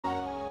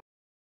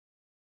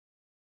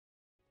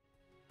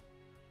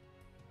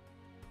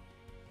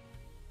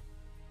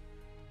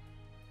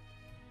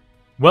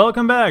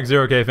Welcome back,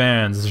 0K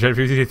fans. This is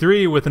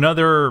Shredder53 with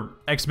another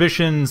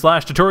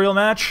exhibition/tutorial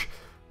match.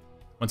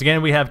 Once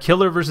again, we have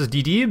Killer versus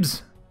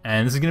DeeDiebs,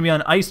 and this is going to be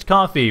on iced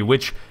coffee,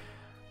 which,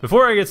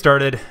 before I get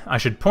started, I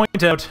should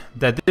point out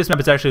that this map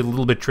is actually a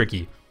little bit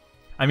tricky.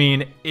 I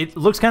mean, it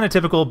looks kind of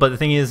typical, but the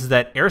thing is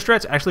that air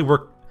strats actually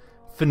work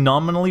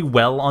phenomenally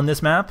well on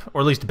this map,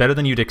 or at least better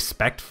than you'd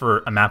expect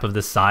for a map of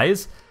this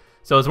size.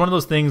 So it's one of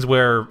those things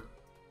where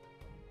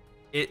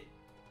it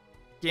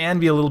can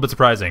be a little bit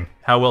surprising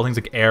how well things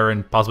like air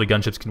and possibly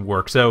gunships can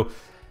work. So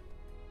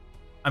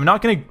I'm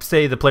not going to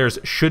say the players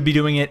should be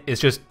doing it. It's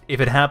just, if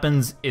it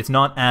happens, it's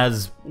not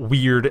as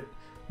weird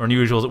or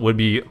unusual as it would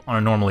be on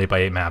a normal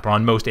 8x8 map, or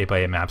on most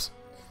 8x8 maps.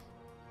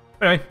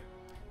 Anyway,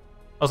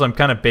 also I'm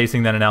kind of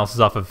basing that analysis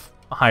off of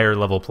higher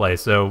level play,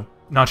 so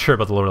not sure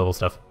about the lower level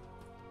stuff.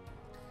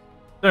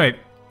 Alright,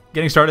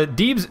 getting started.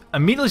 DeeDiebs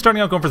immediately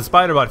starting out going for the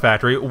Spider Bot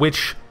Factory,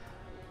 which,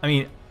 I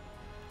mean,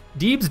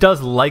 DeeDiebs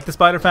does like the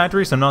Spider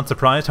Factory, so I'm not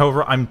surprised.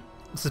 However, I'm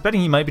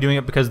suspecting he might be doing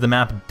it because the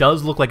map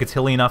does look like it's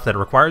hilly enough that it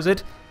requires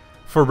it.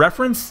 For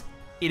reference,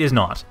 it is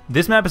not.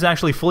 This map is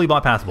actually fully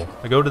bot pathable.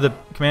 I go to the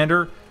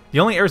commander. The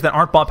only areas that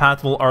aren't bot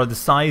pathable are the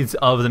sides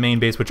of the main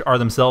base, which are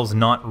themselves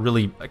not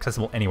really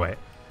accessible anyway.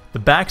 The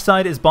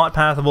backside is bot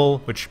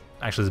pathable, which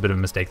actually is a bit of a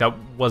mistake. That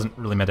wasn't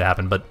really meant to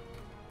happen, but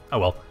oh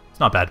well,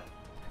 it's not bad.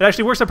 It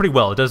actually works out pretty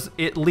well.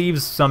 It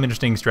leaves some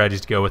interesting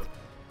strategies to go with.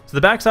 So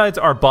the backsides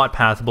are bot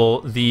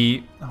pathable.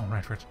 Oh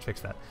right, forgot to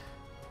fix that.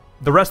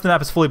 The rest of the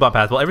map is fully bot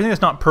pathable. Everything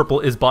that's not purple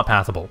is bot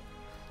pathable.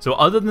 So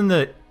other than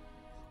the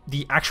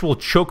actual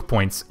choke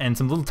points and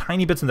some little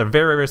tiny bits in the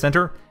very, very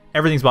center,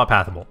 everything's bot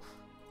pathable.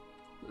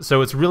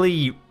 So it's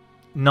really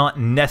not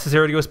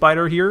necessary to go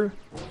spider here,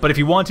 but if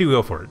you want to,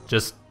 go for it.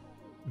 Just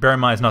bear in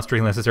mind it's not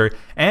strictly necessary.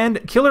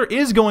 And Killer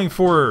is going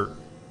for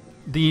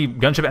the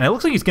gunship, and it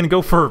looks like he's going to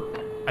go for,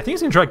 I think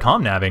he's going to try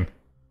comm nabbing.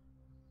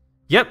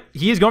 Yep,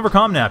 he is going for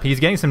comm nap. He's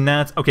getting some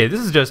nats. Okay, this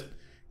is just,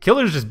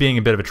 Killer's just being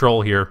a bit of a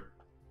troll here.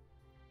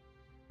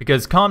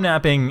 Because comm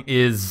napping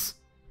is,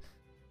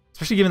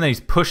 especially given that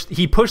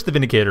he pushed the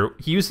Vindicator.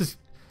 He used his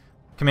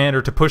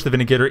commander to push the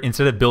Vindicator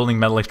instead of building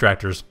metal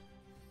extractors.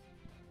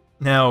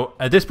 Now,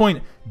 at this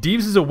point,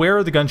 DeeDiebs is aware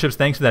of the gunships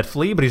thanks to that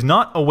flea, but he's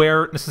not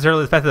aware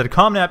necessarily of the fact that a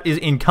comm nap is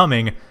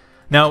incoming.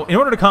 Now, in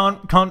order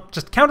to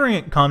just countering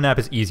a comm nap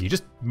is easy.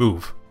 Just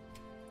move.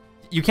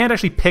 You can't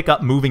actually pick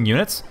up moving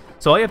units.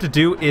 So all you have to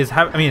do is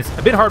have, I mean, it's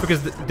a bit hard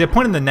because the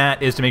point in the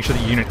nat is to make sure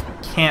that your unit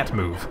can't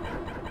move.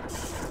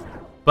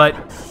 But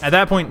at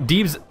that point,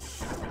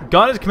 DeeDiebs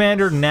got his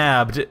commander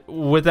nabbed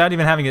without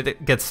even having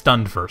it get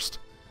stunned first.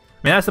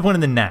 I mean, that's the point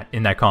in the nat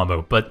in that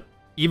combo. But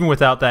even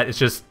without that, it's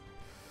just,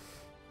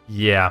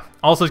 yeah.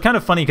 Also, it's kind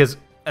of funny because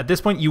at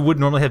this point, you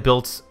would normally have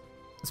built,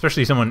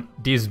 especially someone,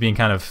 DeeDiebs being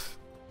kind of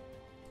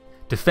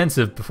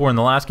defensive before in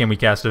the last game we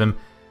casted him,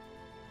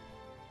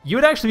 you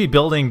would actually be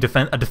building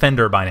a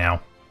defender by now.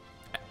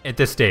 At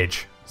this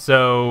stage.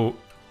 So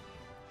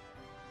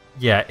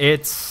yeah,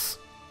 it's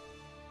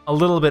a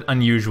little bit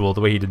unusual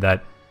the way he did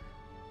that.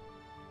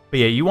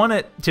 But yeah, you want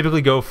to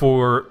typically go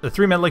for the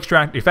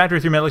your factory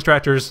 3 metal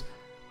extractors,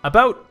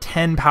 about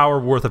 10 power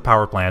worth of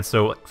power plants,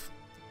 so like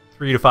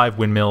 3 to 5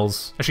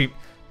 windmills. Actually,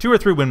 2 or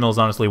 3 windmills,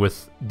 honestly,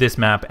 with this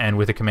map and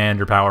with a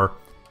commander power.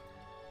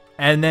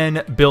 And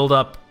then build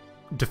up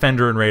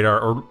defender and radar,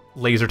 or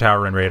laser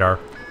tower and radar.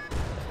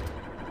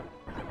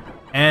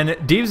 And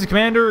DeeDiebs'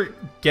 commander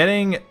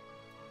getting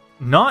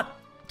not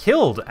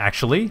killed,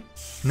 actually.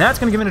 And that's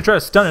going to give him a try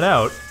to stun it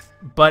out,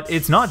 but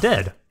it's not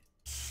dead.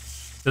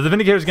 So the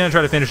Vindicator is going to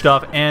try to finish it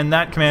off, and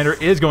that commander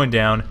is going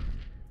down.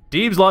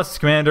 DeeDiebs lost his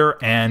commander,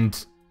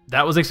 and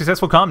that was a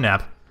successful comm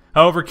nap.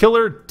 However,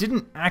 Killer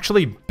didn't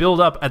actually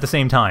build up at the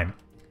same time.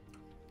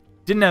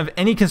 Didn't have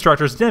any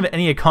constructors, didn't have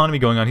any economy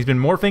going on. He's been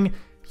morphing.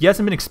 He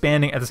hasn't been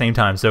expanding at the same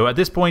time. So at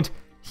this point,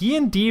 he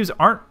and DeeDiebs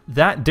aren't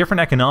that different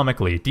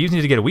economically. DeeDiebs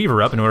needs to get a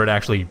Weaver up in order to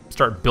actually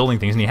start building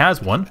things, and he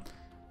has one.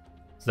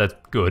 So that's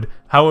good.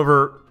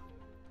 However,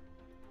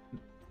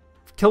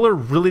 Killer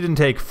really didn't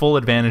take full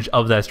advantage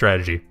of that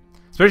strategy.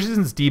 Especially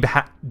since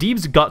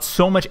DeeDiebs got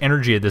so much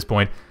energy at this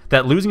point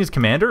that losing his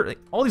commander, like,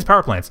 all these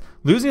power plants,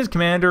 losing his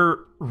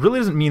commander really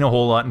doesn't mean a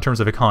whole lot in terms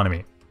of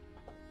economy.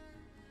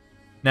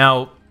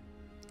 Now,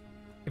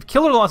 if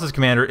Killer lost his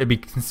commander, it'd be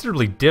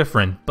considerably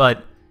different,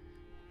 but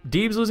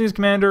DeeDiebs losing his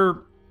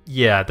commander,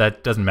 yeah,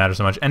 that doesn't matter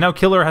so much. And now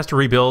Killer has to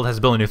rebuild, has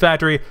to build a new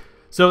factory.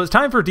 So it's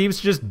time for DeeDiebs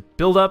to just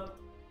build up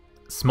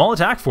small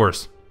attack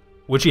force,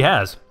 which he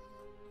has.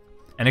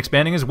 And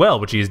expanding as well,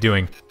 which he is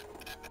doing.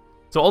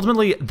 So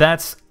ultimately,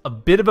 that's a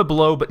bit of a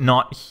blow, but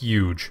not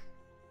huge.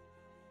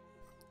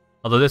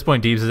 Although at this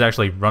point, DeeDiebs is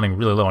actually running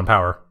really low on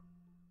power.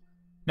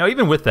 Now,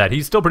 even with that,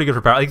 he's still pretty good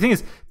for power. Like, the thing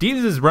is,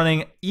 DeeDiebs is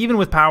running, even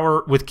with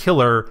power, with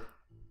Killer,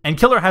 and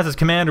Killer has his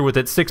commander with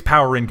its 6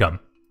 power income.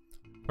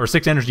 Or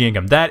 6 energy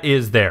income. That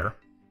is there.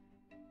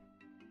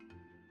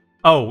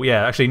 Oh,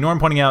 yeah, actually, Norm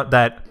pointing out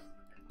that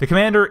the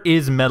commander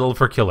is metal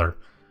for Killer.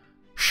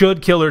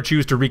 Should Killer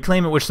choose to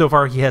reclaim it, which so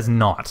far he has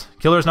not.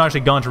 Killer's not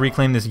actually gone to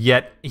reclaim this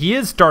yet. He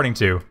is starting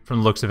to, from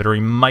the looks of it, or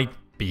he might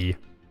be.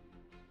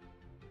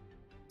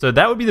 So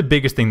that would be the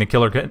biggest thing that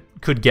Killer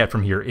could get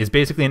from here, is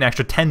basically an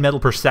extra 10 metal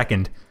per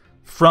second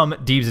from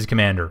DeeDiebs'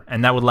 commander.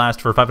 And that would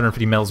last for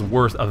 550 metals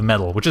worth of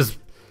metal, which is...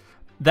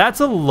 That's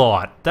a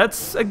lot.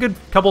 That's a good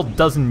couple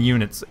dozen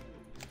units.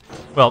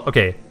 Well,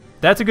 okay.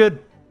 That's a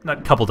good...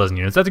 Not couple dozen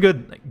units. That's a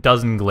good like,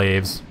 dozen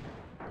glaives.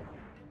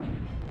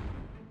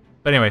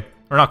 But anyway,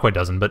 or not quite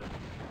dozen, but...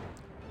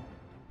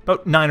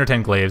 About 9 or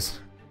 10 glaives.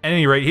 At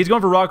any rate, he's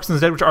going for rockets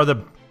instead, which are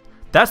the...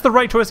 That's the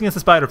right choice against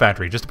the Spider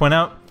Factory. Just to point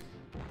out,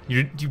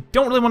 you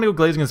don't really want to go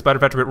glaives against the Spider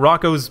Factory, but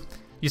Rockos,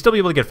 you still be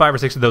able to get 5 or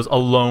 6 of those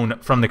alone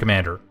from the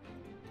commander.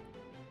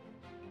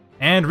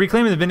 And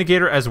reclaiming the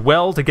Vindicator as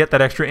well to get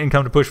that extra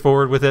income to push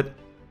forward with it.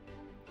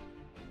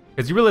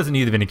 Because you really doesn't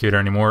need the Vindicator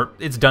anymore.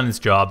 It's done its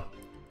job.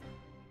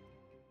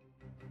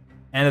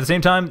 And at the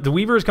same time, the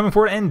Weaver is coming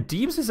forward, and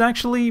DeeDiebs is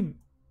actually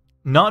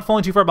not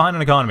falling too far behind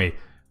on economy.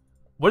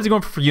 What is he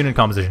going for unit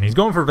composition? He's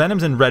going for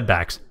Venoms and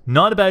Redbacks.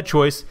 Not a bad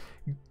choice.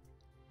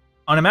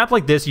 On a map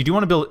like this, you do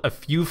want to build a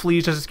few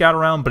fleas just to scout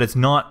around, but it's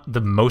not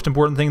the most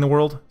important thing in the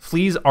world.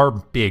 Fleas are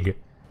big.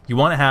 You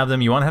want to have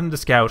them to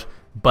scout,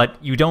 but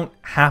you don't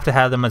have to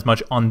have them as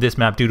much on this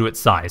map due to its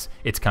size.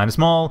 It's kind of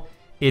small.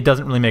 It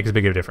doesn't really make as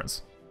big of a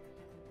difference.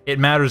 It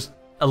matters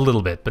a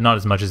little bit, but not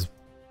as much as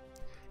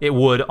it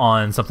would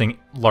on something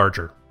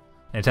larger.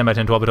 And 10 by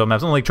 10, 12 by 12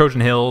 maps, something like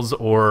Trojan Hills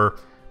or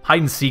Hide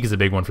and Seek is a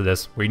big one for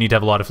this, where you need to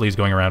have a lot of fleas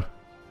going around.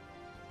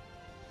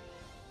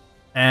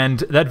 And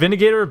that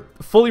Vindicator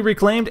fully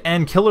reclaimed,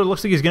 and Killer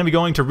looks like he's going to be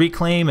going to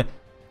reclaim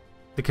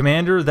the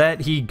commander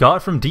that he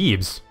got from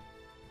DeeDiebs.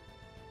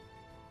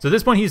 So at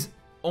this point, he's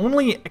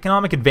only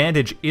economic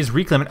advantage is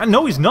reclaiming.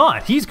 No, he's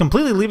not. He's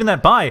completely leaving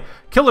that by.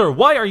 Killer,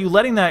 why are you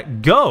letting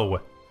that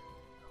go?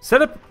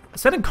 Set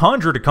a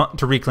Conjurer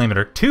to reclaim it,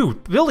 or 2.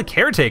 Build a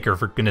Caretaker,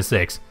 for goodness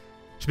sakes.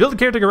 Just build a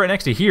Caretaker right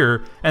next to here,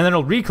 and then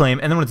it'll reclaim,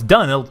 and then when it's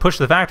done, it'll push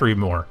the factory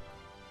more.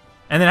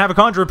 And then have a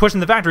Conjurer pushing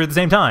the factory at the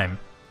same time.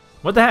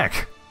 What the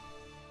heck?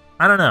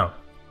 I don't know.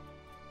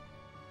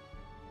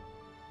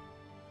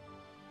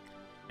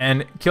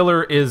 And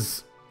Killer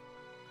is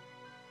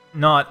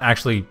not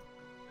actually...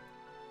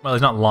 Well,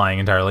 he's not lying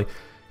entirely.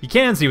 You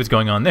can see what's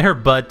going on there,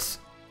 but...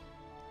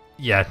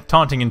 Yeah,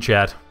 taunting in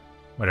chat.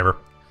 Whatever.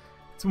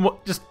 It's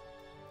just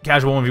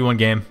casual 1v1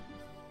 game.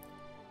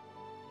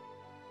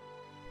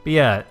 But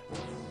yeah,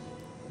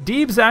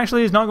 DeeDiebs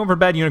actually is not going for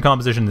bad unit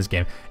composition in this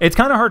game. It's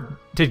kind of hard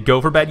to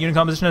go for bad unit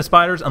composition as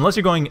spiders, unless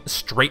you're going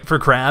straight for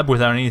crab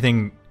without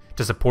anything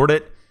to support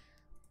it.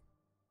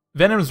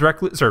 Venoms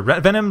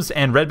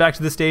and Redbacks at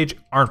this stage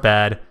aren't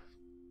bad.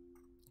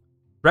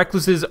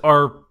 Recluses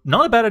are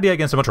not a bad idea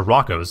against a bunch of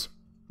Rockos.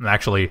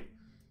 Actually,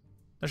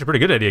 that's a pretty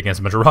good idea against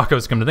a bunch of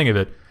Rockos, come to think of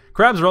it.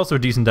 Crabs are also a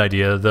decent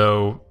idea,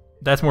 though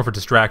that's more for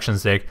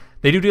distraction's sake.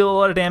 They do deal a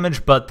lot of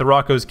damage, but the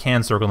Rockos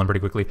can circle them pretty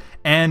quickly.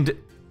 And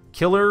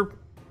Killer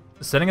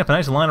setting up a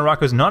nice line of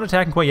Rockos, not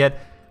attacking quite yet.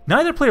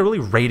 Neither player really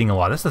raiding a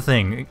lot, that's the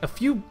thing.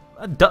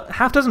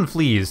 Half dozen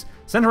fleas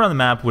sent around the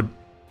map would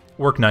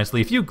work nicely.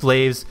 A few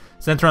glaives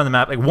sent around the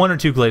map, like 1 or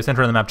 2 glaives sent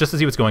around the map just to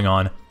see what's going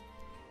on.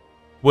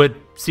 Would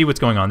see what's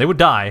going on. They would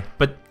die,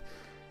 but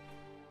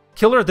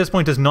Killer at this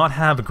point does not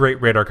have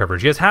great radar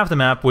coverage. He has half the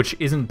map, which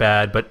isn't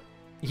bad, but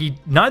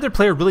neither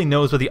player really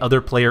knows what the other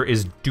player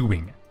is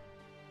doing.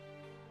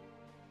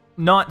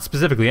 Not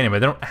specifically anyway,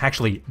 they don't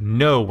actually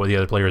know what the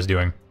other player is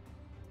doing.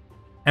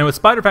 And with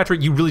Spider Factory,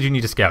 you really do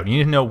need to scout. You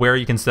need to know where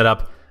you can set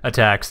up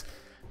attacks.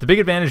 The big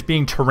advantage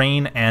being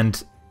terrain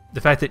and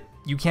the fact that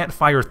you can't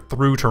fire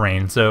through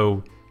terrain,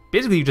 so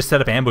basically you just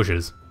set up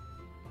ambushes.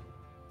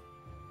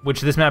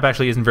 Which this map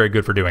actually isn't very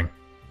good for doing.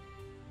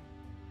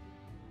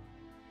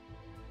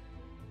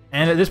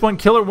 And at this point,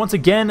 Killer, once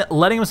again,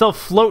 letting himself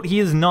float. He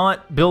is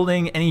not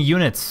building any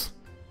units.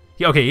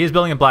 Okay, he is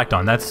building a Black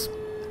Dawn. That's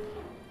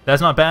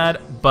not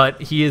bad,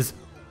 but he is...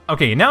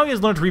 Okay, now he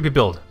has learned to repeat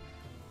build.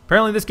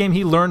 Apparently this game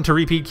he learned to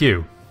repeat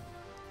queue.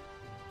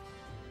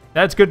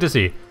 That's good to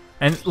see.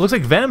 And it looks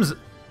like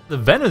the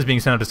Venom's being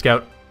sent out to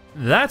scout.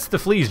 That's the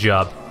Flea's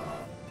job.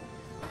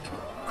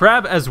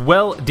 Crab as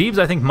well. DeeDiebs,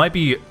 I think, might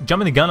be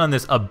jumping the gun on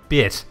this a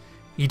bit.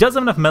 He does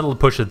have enough metal to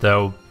push it,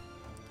 though.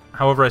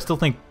 However, I still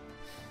think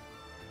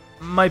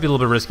might be a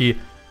little bit risky.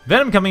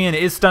 Venom coming in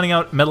is stunning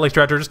out Metal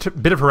Extractor, just a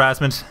bit of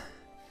harassment.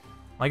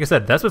 Like I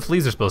said, that's what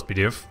fleas are supposed to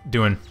be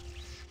doing.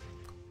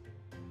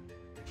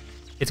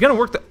 It's going to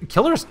work. The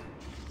Killer's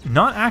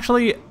not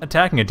actually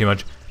attacking it too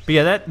much. But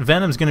yeah, that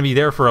Venom's going to be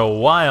there for a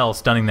while,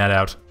 stunning that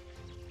out.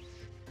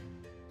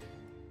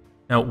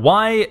 Now,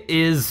 why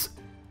is...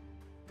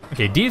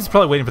 Okay, DeeDiebs is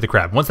probably waiting for the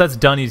crab. Once that's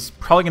done, he's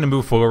probably going to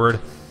move forward.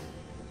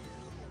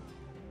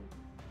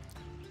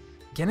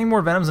 Getting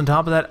more Venoms on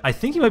top of that. I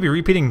think he might be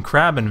repeating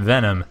crab and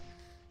Venom.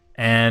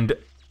 And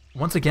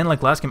once again,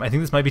 like last game, I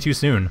think this might be too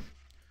soon.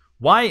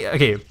 Why?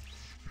 Okay.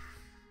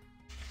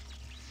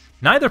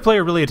 Neither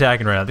player really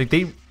attacking right now. I think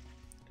they...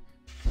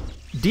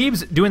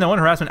 DeeDiebs doing that one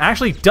harassment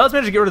actually does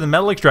manage to get rid of the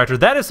Metal Extractor.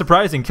 That is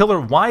surprising.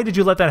 Killer, why did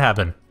you let that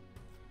happen?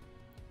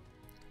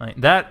 Like,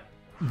 that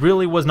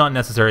really was not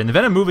necessary. And the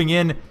Venom moving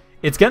in,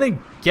 it's going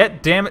to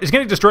get damaged. It's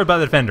going to get destroyed by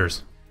the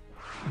defenders.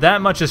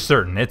 That much is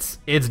certain. It's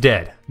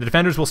dead. The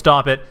defenders will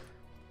stop it.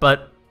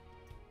 But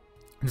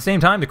at the same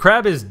time, the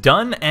crab is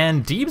done,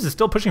 and DeeDiebs is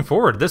still pushing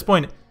forward. At this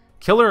point,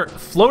 Killer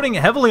floating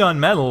heavily on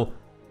metal.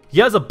 He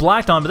has a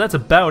Blackdawn, but that's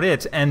about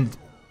it. And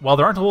while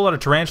there aren't a whole lot of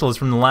tarantulas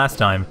from the last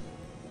time...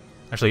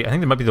 Actually, I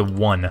think there might be the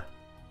one. Yeah,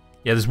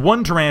 there's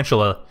one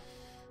tarantula.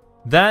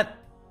 That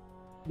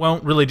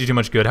won't really do too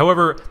much good.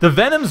 However, the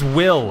Venoms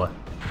will.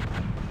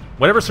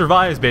 Whatever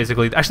survives,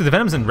 basically. Actually, the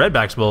Venoms and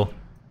Redbacks will.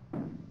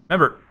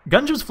 Remember,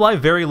 Gunships fly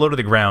very low to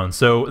the ground,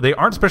 so they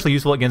aren't especially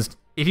useful against...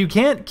 If you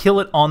can't kill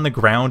it on the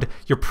ground,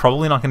 you're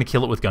probably not going to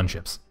kill it with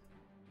Gunships.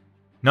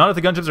 Not if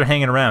the Gunships are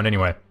hanging around,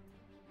 anyway.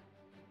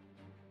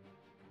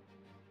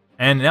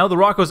 And now the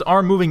Rockos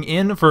are moving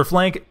in for a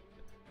flank.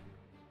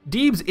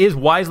 DeeDiebs is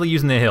wisely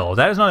using the hill.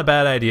 That is not a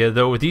bad idea,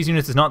 though with these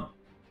units, it's not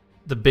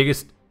the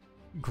biggest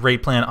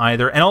great plan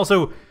either. And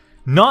also,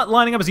 not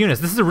lining up his units.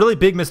 This is a really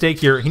big mistake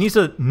here. He needs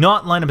to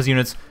not line up his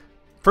units.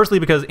 Firstly,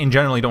 because in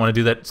general you don't want to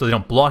do that so they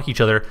don't block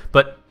each other.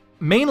 But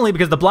mainly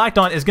because the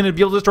Blackdawn is going to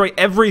be able to destroy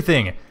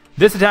everything.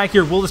 This attack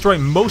here will destroy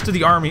most of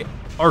the army,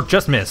 or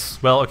just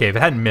miss. Well, okay, if it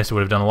hadn't missed, it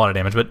would have done a lot of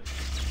damage, but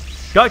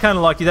got kind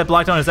of lucky. That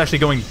Blackdawn is actually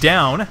going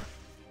down.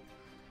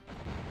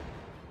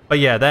 But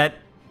yeah,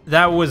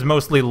 that was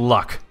mostly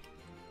luck.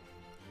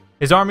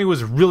 His army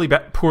was really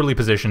poorly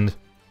positioned.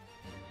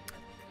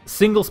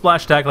 Single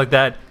splash attack like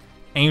that,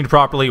 aimed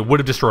properly, would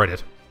have destroyed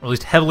it. Or at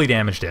least heavily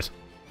damaged it.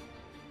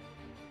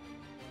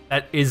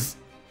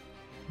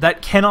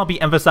 That cannot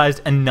be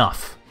emphasized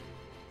enough.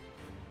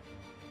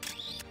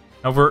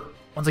 However,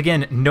 once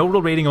again, no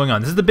real raiding going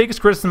on. This is the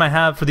biggest criticism I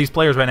have for these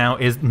players right now,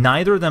 is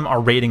neither of them are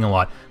raiding a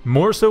lot.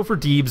 More so for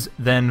DeeDiebs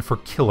than for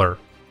Killer.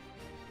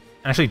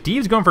 Actually,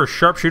 DeeDiebs going for a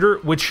sharpshooter,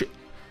 which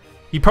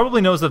he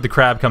probably knows of the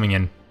crab coming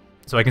in.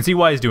 So I can see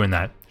why he's doing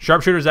that.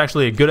 Sharpshooter is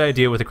actually a good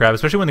idea with the crab,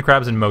 especially when the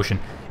crab is in motion.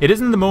 It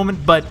isn't in the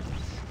moment, but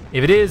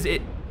if it is,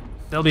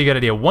 that'll be a good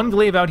idea. One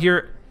glaive out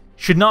here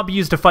should not be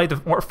used to fight the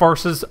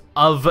forces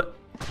of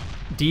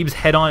DeeDiebs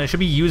head on. It should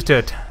be used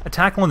to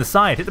attack on the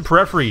side, hit the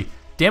periphery,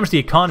 damage the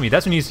economy.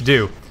 That's what he needs to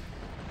do.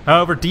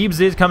 However,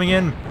 DeeDiebs is coming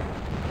in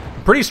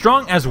pretty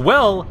strong as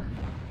well.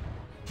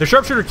 The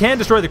sharpshooter can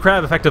destroy the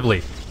crab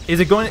effectively. Is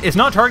it going? It's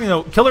not targeting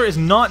though. Killer is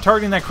not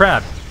targeting that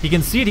crab. He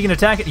can see it. He can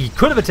attack it. He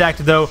could have attacked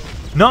it though.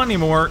 Not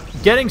anymore.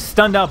 Getting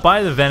stunned out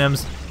by the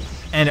Venoms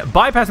and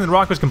bypassing the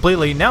Rockos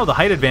completely. Now the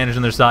height advantage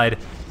on their side.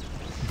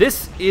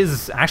 This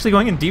is actually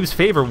going in DeeDiebs'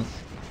 favor,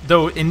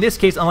 though in this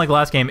case, unlike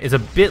last game, is a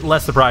bit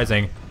less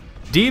surprising.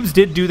 DeeDiebs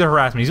did do the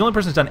harassment. He's the only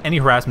person who's done any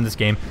harassment this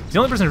game. He's the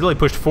only person who's really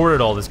pushed forward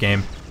at all this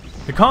game.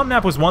 The comm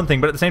nap was one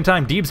thing, but at the same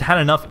time, DeeDiebs had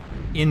enough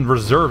in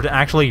reserve to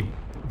actually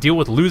deal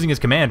with losing his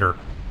commander.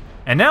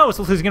 And now it's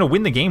looks like he's going to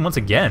win the game once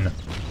again.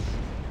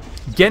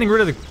 Getting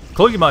rid of the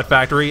Cloaky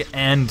factory,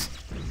 and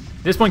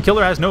at this point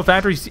Killer has no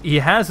factories. He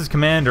has his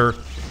commander.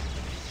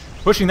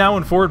 Pushing that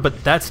one forward,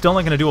 but that's still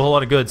not going to do a whole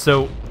lot of good.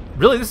 So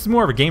really this is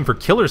more of a game for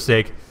Killer's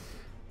sake.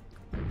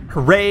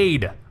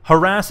 Raid.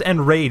 Harass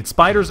and raid.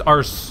 Spiders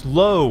are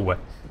slow.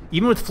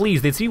 Even with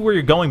fleas, they see where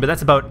you're going, but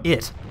that's about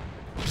it.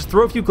 Just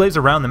throw a few glaives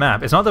around the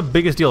map. It's not the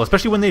biggest deal,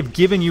 especially when they've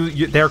given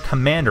you their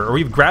commander, or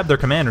you've grabbed their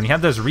commander and you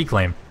have this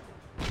reclaim.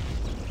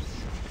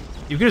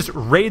 You can just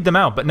raid them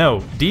out, but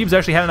no. DeeDiebs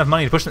actually had enough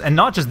money to push them, and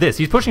not just this.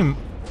 He's pushing,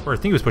 or I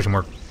think he was pushing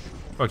more.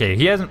 Okay,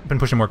 he hasn't been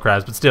pushing more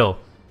crabs, but still.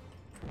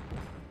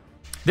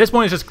 This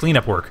point is just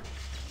cleanup work.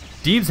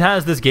 DeeDiebs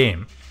has this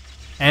game,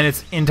 and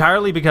it's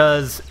entirely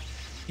because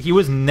he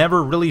was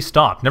never really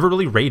stopped, never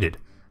really raided.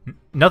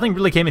 Nothing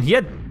really came in. He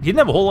didn't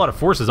have a whole lot of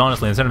forces,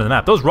 honestly, in the center of the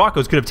map. Those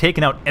Rockos could have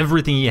taken out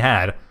everything he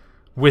had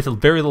with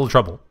very little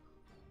trouble.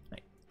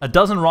 A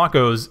dozen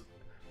Rockos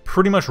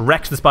pretty much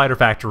wrecks the Spider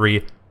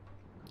Factory.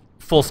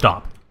 Full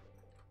stop.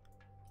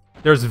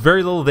 There's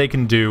very little they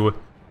can do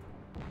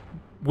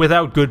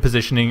without good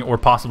positioning or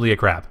possibly a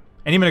crab.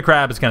 And even a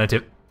crab is kind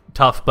of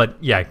tough, but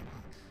yeah.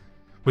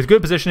 With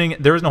good positioning,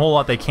 there isn't a whole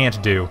lot they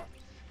can't do.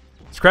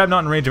 This crab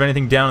not in range of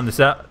anything down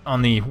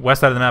on the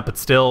west side of the map, but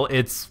still,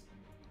 it's...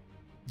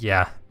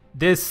 Yeah,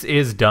 this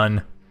is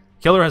done.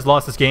 Killer has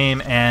lost this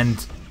game,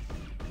 and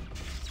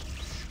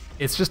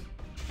it's just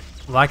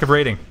lack of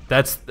raiding.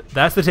 That's the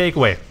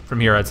takeaway from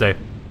here, I'd say.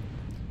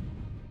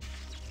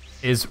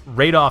 Is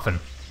raid often.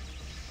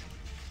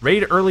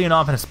 Raid early and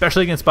often,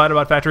 especially against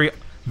Spiderbot Factory.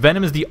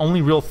 Venom is the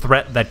only real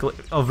threat that...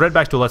 of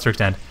Redbacks to a lesser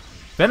extent.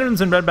 Venoms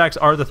and Redbacks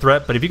are the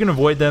threat, but if you can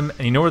avoid them,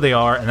 and you know where they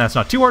are, and that's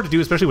not too hard to do,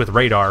 especially with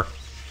radar,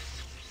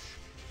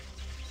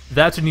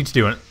 that's what you need to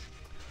do.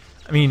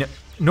 I mean,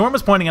 Norm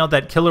was pointing out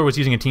that Killer was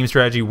using a team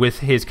strategy with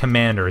his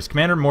commander. His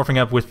commander morphing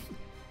up with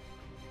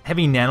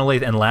Heavy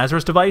Nanolith and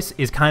Lazarus device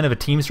is kind of a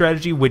team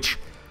strategy, which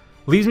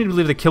leads me to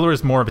believe that Killer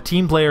is more of a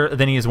team player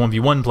than he is a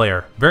 1v1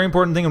 player. Very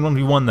important thing in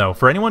 1v1, though.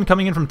 For anyone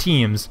coming in from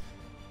teams,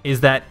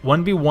 is that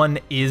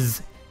 1v1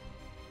 is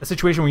a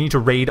situation where you need to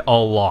raid a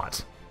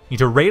lot. You need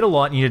to raid a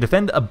lot, you need to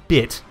defend a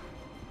bit.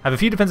 Have a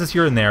few defenses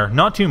here and there,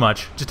 not too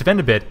much, just defend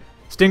a bit.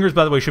 Stingers,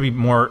 by the way, should be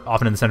more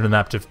often in the center of the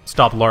map to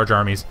stop large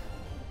armies.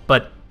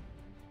 But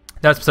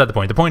that's beside the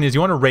point. The point is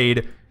you want to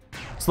raid,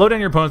 slow down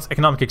your opponent's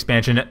economic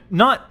expansion,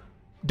 not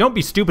don't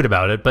be stupid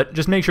about it, but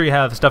just make sure you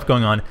have stuff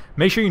going on.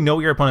 Make sure you know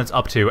what your opponent's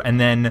up to, and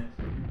then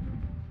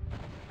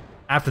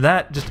after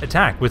that, just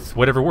attack with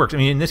whatever works. I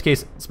mean, in this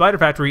case, Spider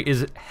Factory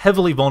is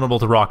heavily vulnerable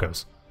to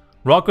Rocco's.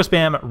 Rocco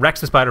spam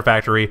wrecks the Spider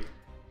Factory.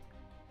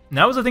 And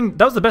that was the thing.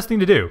 That was the best thing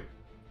to do.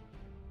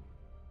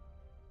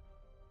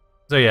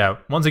 So yeah,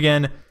 once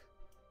again,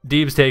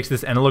 DeeDiebs takes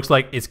this, and it looks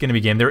like it's going to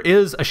be game. There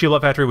is a Shield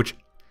Up Factory, which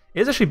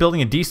is actually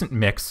building a decent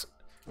mix.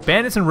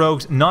 Bandits and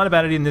Rogues, not a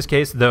bad idea in this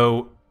case,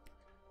 though.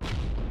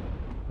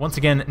 Once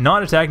again,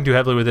 not attacking too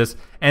heavily with this,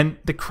 and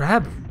the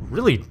Crab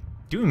really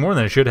doing more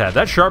than it should have.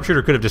 That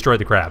Sharpshooter could have destroyed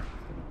the Crab.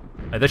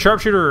 The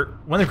Sharpshooter,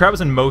 when the Crab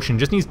was in motion,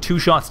 just needs 2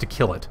 shots to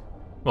kill it.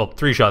 Well,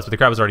 3 shots, but the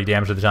Crab was already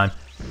damaged at the time.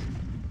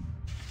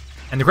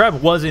 And the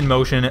Crab was in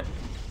motion.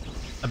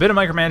 A bit of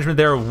micromanagement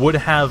there would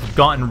have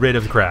gotten rid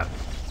of the Crab.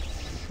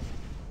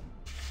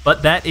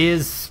 But that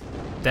is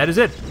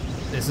it.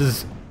 This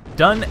is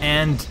done,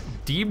 and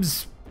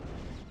DeeDiebs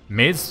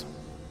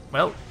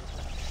well,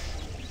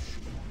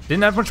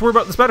 didn't have much to worry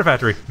about the Spider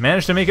Factory.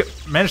 Managed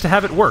to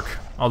have it work.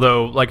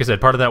 Although, like I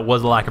said, part of that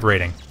was the lack of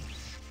raiding.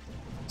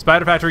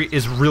 Spider Factory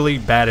is really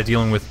bad at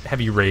dealing with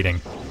heavy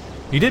raiding.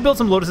 He did build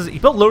some Lotuses. He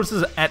built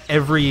Lotuses at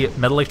every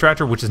metal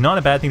extractor, which is not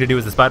a bad thing to do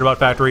as the Spider-Bot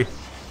Factory.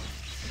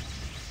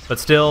 But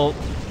still,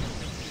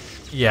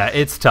 yeah,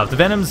 it's tough. The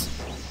Venoms,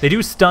 they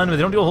do stun, but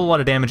they don't do a whole lot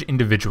of damage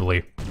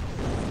individually.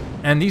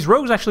 And these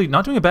Rogues actually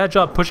not doing a bad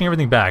job pushing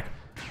everything back.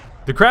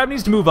 The Crab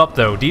needs to move up,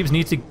 though. DeeDiebs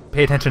needs to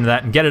pay attention to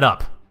that and get it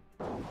up.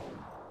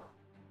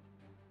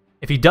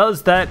 If he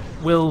does, that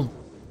will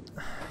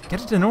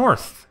get it to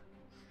north.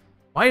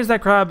 Why is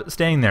that Crab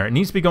staying there? It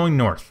needs to be going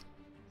north.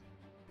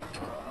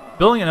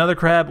 Building another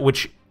Crab,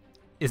 which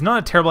is not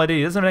a terrible idea.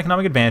 He doesn't have an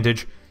economic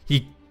advantage.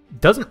 He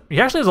actually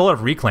has a lot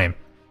of reclaim.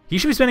 He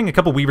should be spending a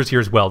couple Weavers here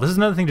as well. This is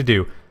another thing to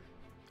do.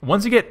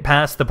 Once you get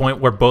past the point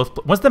where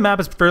once the map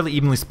is fairly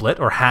evenly split,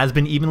 or has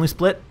been evenly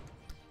split,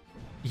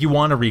 you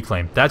want to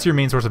reclaim. That's your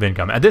main source of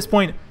income. At this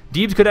point,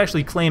 DeeDiebs could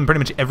actually claim pretty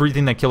much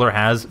everything that Killer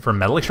has for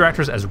metal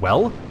extractors as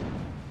well.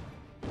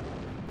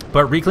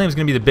 But reclaim is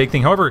going to be the big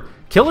thing. However,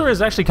 Killer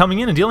is actually coming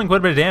in and dealing quite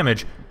a bit of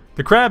damage.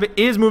 The Crab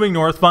is moving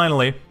north,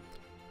 finally.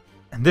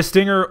 And this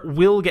Stinger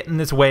will get in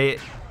this way.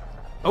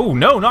 Oh,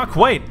 no, not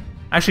quite.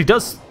 Actually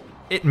does.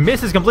 It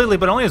misses completely,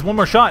 but only has 1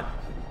 more shot.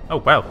 Oh,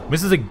 wow.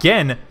 Misses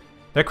again.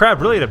 That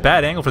Crab really had a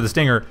bad angle for the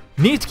Stinger.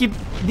 Needs to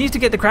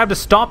get the Crab to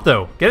stop,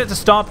 though. Get it to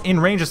stop in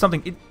range of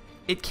something.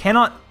 It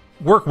cannot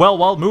work well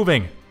while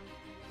moving.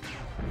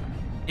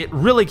 It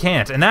really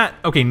can't. And that...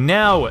 Okay,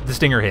 now the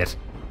Stinger hit.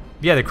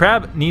 Yeah, the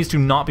Crab needs to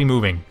not be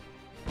moving.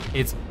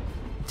 It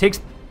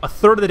takes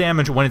 1/3 of the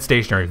damage when it's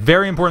stationary.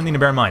 Very important thing to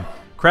bear in mind.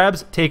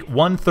 Crabs take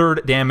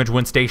 1/3 damage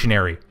when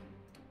stationary.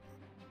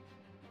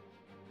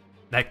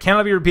 That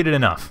cannot be repeated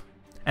enough.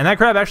 And that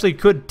Crab actually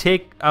could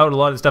take out a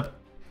lot of stuff.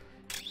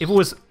 If it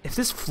was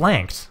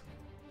flanked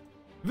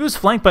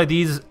by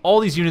all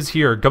these units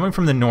here coming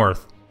from the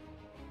north.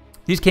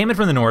 These came in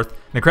from the north,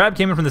 and the Crab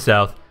came in from the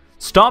south,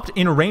 stopped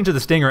in range of the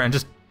Stinger, and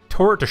just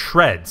tore it to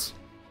shreds.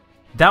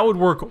 That would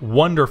work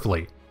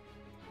wonderfully.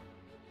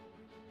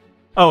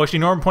 Oh, actually,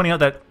 Norm pointing out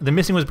that the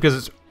missing was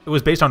because it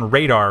was based on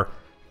radar.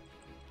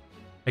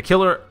 A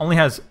Killer only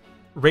has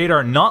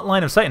radar, not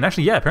line of sight, and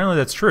actually, yeah, apparently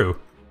that's true.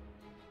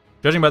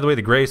 Judging by the way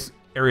the gray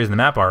areas in the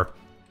map are,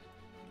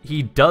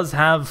 he does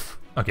have...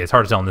 Okay, it's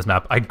hard to tell on this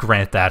map, I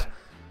grant that.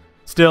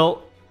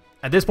 Still,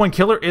 at this point,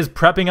 Killer is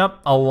prepping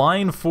up a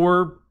line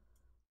for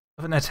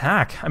an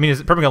attack. I mean,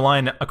 he's prepping a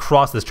line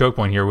across this choke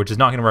point here, which is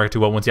not going to work too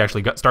well once he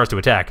actually starts to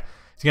attack.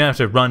 He's going to have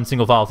to run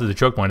single file through the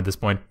choke point at this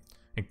point.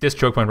 Like this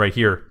choke point right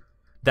here.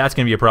 That's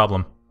going to be a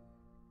problem.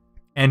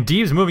 And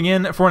DeeDiebs moving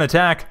in for an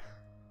attack.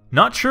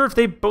 Not sure if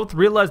they both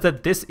realize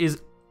that this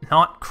is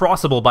not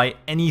crossable by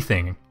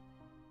anything.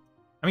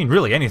 I mean,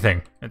 really,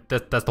 anything.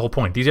 That's the whole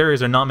point. These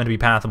areas are not meant to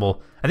be pathable.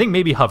 I think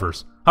maybe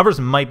hovers. Hovers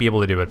might be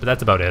able to do it, but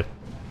that's about it.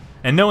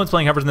 And no one's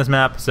playing hovers in this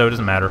map, so it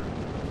doesn't matter.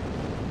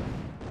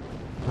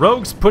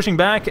 Rogues pushing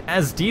back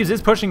as DeeDiebs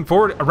is pushing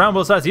forward around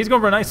both sides. He's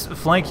going for a nice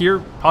flank here,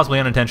 possibly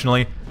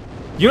unintentionally.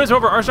 Units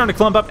over are starting to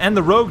clump up, and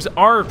the Rogues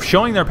are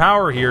showing their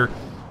power here.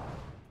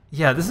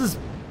 Yeah, this is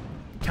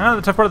kind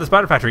of the tough part of the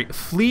Spider Factory.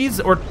 Fleas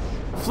or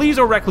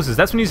Recluses,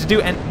 that's what he needs to do,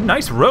 and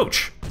nice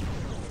Roach.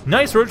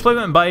 Nice Roach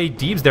placement by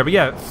DeeDiebs there, but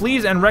yeah,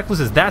 Fleas and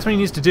Recluses, that's what he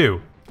needs to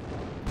do.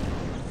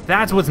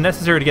 That's what's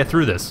necessary to get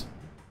through this.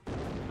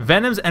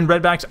 Venoms and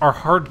Redbacks are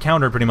hard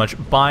countered pretty much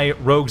by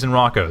Rogues and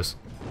Roccos.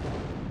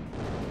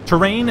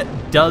 Terrain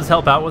does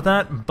help out with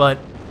that, but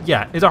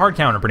yeah, it's a hard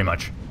counter pretty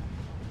much.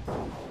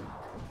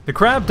 The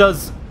Crab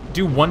does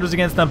do wonders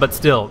against them, but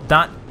still,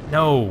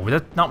 no,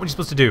 that's not what you're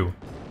supposed to do.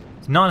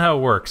 It's not how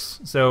it works,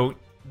 so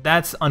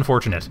that's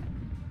unfortunate.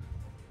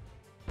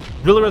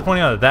 Really worth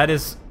pointing out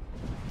that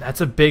that's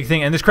a big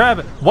thing. And this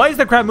Crab, why is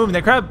that Crab moving?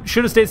 That Crab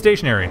should have stayed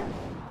stationary.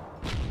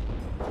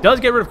 Does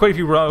get rid of quite a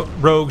few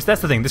Rogues.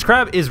 That's the thing. This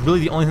Crab is really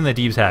the only thing that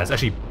DeeDiebs has.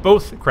 Actually,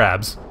 both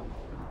Crabs.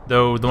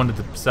 Though the one to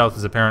the south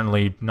is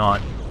apparently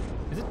not...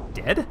 Is it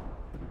dead?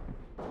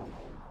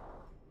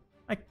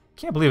 I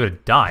can't believe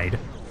it died.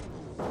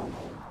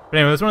 But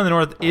anyway, this one in the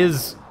north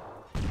is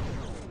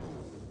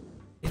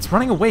It's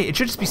running away. It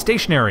should just be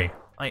stationary.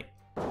 Like,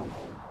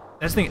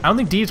 that's the thing. I don't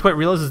think DeeDiebs quite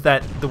realizes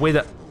that the way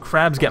that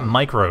crabs get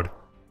microed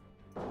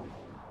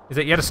is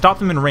that you have to stop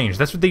them in range.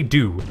 That's what they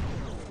do.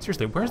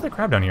 Seriously, where's that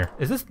crab down here?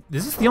 Is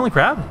this the only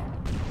crab?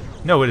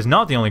 No, it is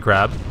not the only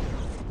crab.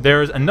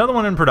 There's another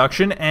one in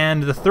production,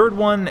 and the third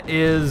one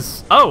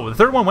is... Oh, the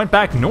third one went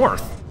back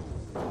north.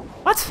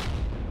 What?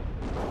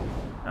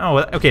 Oh,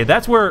 okay,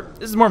 that's where...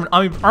 This is more of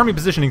an army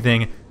positioning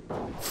thing.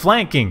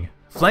 Flanking.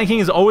 Flanking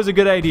is always a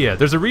good idea.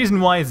 There's a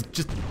reason why it's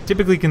just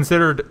typically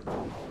considered...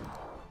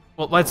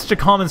 Well, that's such a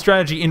common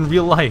strategy in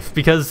real life,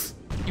 because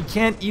you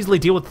can't easily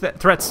deal with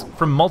threats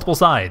from multiple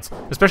sides,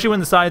 especially when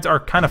the sides are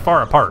kind of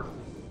far apart.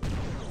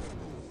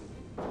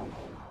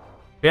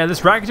 Yeah,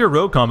 this Racketeer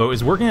Rogue combo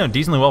is working out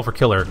decently well for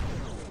Killer.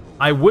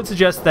 I would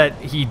suggest that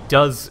he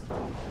does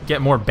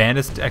get more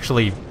bandits to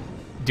actually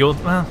deal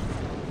with... Well,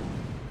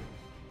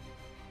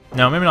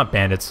 no, maybe not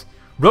bandits.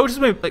 Roaches,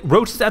 like,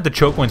 roaches at the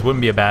choke points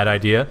wouldn't be a bad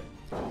idea.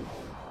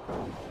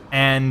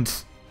 And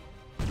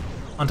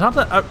on top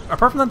of that,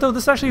 apart from that though,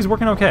 this actually is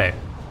working okay.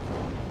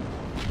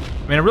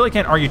 I mean, I really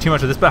can't argue too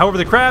much with this, but however,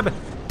 the crab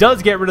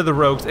does get rid of the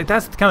rogues.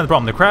 That's kind of the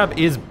problem. The crab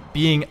is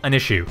being an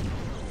issue.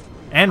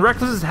 And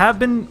recklesses have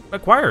been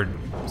acquired.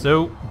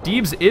 So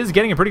DeeDiebs is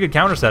getting a pretty good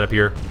counter setup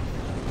here.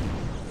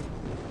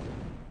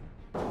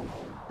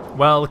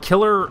 Well,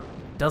 Killer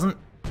doesn't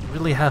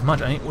really have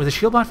much. I mean, with a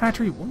shield bot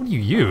factory, what would you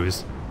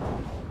use?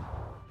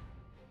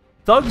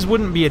 Thugs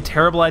wouldn't be a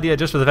terrible idea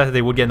just for the fact that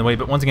they would get in the way,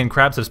 but once again,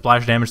 crabs have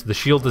splash damage, so the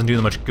shield doesn't do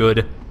them much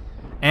good.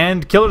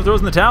 And Killer throws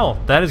in the towel.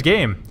 That is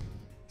game.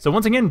 So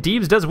once again,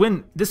 DeeDiebs does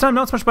win. This time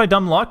not so much by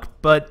dumb luck,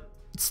 but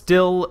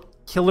still,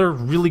 Killer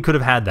really could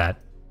have had that.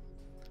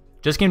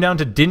 Just came down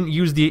to didn't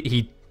use the...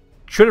 He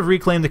should have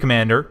reclaimed the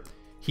commander.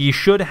 He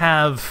should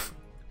have...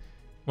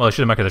 Well, he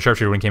should have mucked the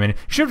sharpshooter when he came in. He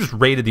should have just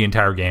raided the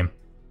entire game.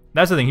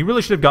 That's the thing. He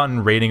really should have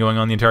gotten raiding going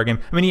on the entire game.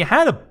 I mean, he could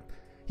have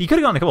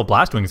gotten a couple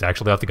blast wings,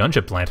 actually, off the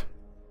gunship plant.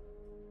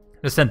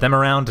 Just sent them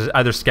around to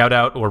either scout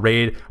out or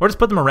raid, or just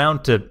put them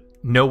around to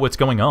know what's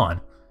going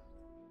on.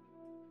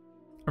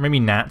 Or maybe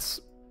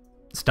gnats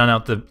stun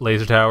out the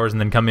laser towers and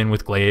then come in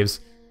with glaives.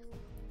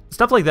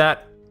 Stuff like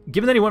that,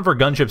 given that he went for a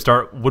gunship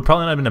start, would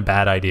probably not have been a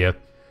bad idea.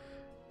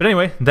 But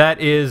anyway,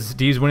 that is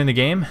DeeDiebs winning the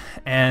game,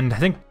 and I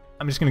think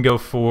I'm just going to go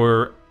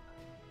for...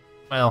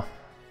 Well,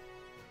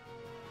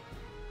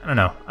 I don't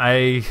know.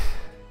 I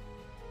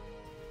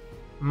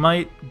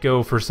might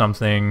go for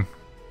something...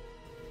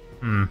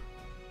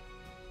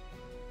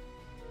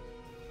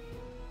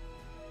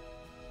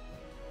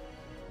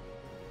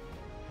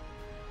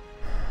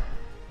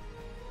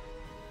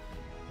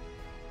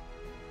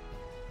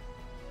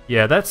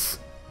 Yeah, those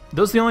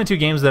are the only two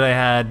games that I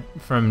had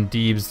from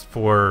DeeDiebs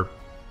for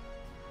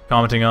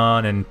commenting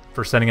on and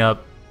for setting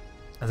up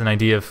as an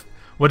idea of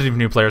what to do for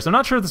new players. I'm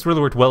not sure if this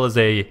really worked well as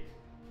a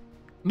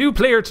new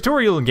player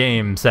tutorial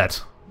game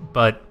set,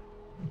 but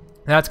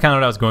that's kind of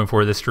what I was going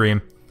for this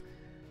stream.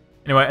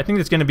 Anyway, I think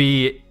that's going to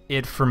be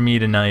it for me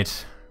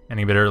tonight,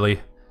 ending a bit early.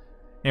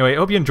 Anyway, I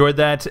hope you enjoyed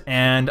that,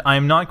 and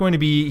I'm not going to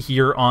be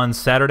here on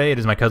Saturday. It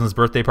is my cousin's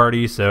birthday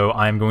party, so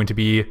I'm going to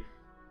be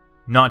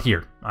not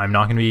here. I'm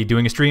not going to be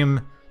doing a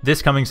stream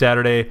this coming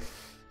Saturday,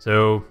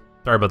 so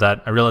sorry about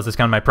that. I realize it's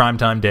kind of my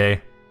primetime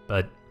day,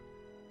 but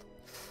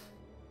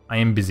I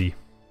am busy.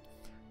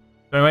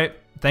 Anyway,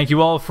 thank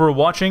you all for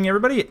watching,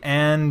 everybody,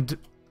 and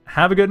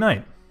have a good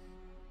night.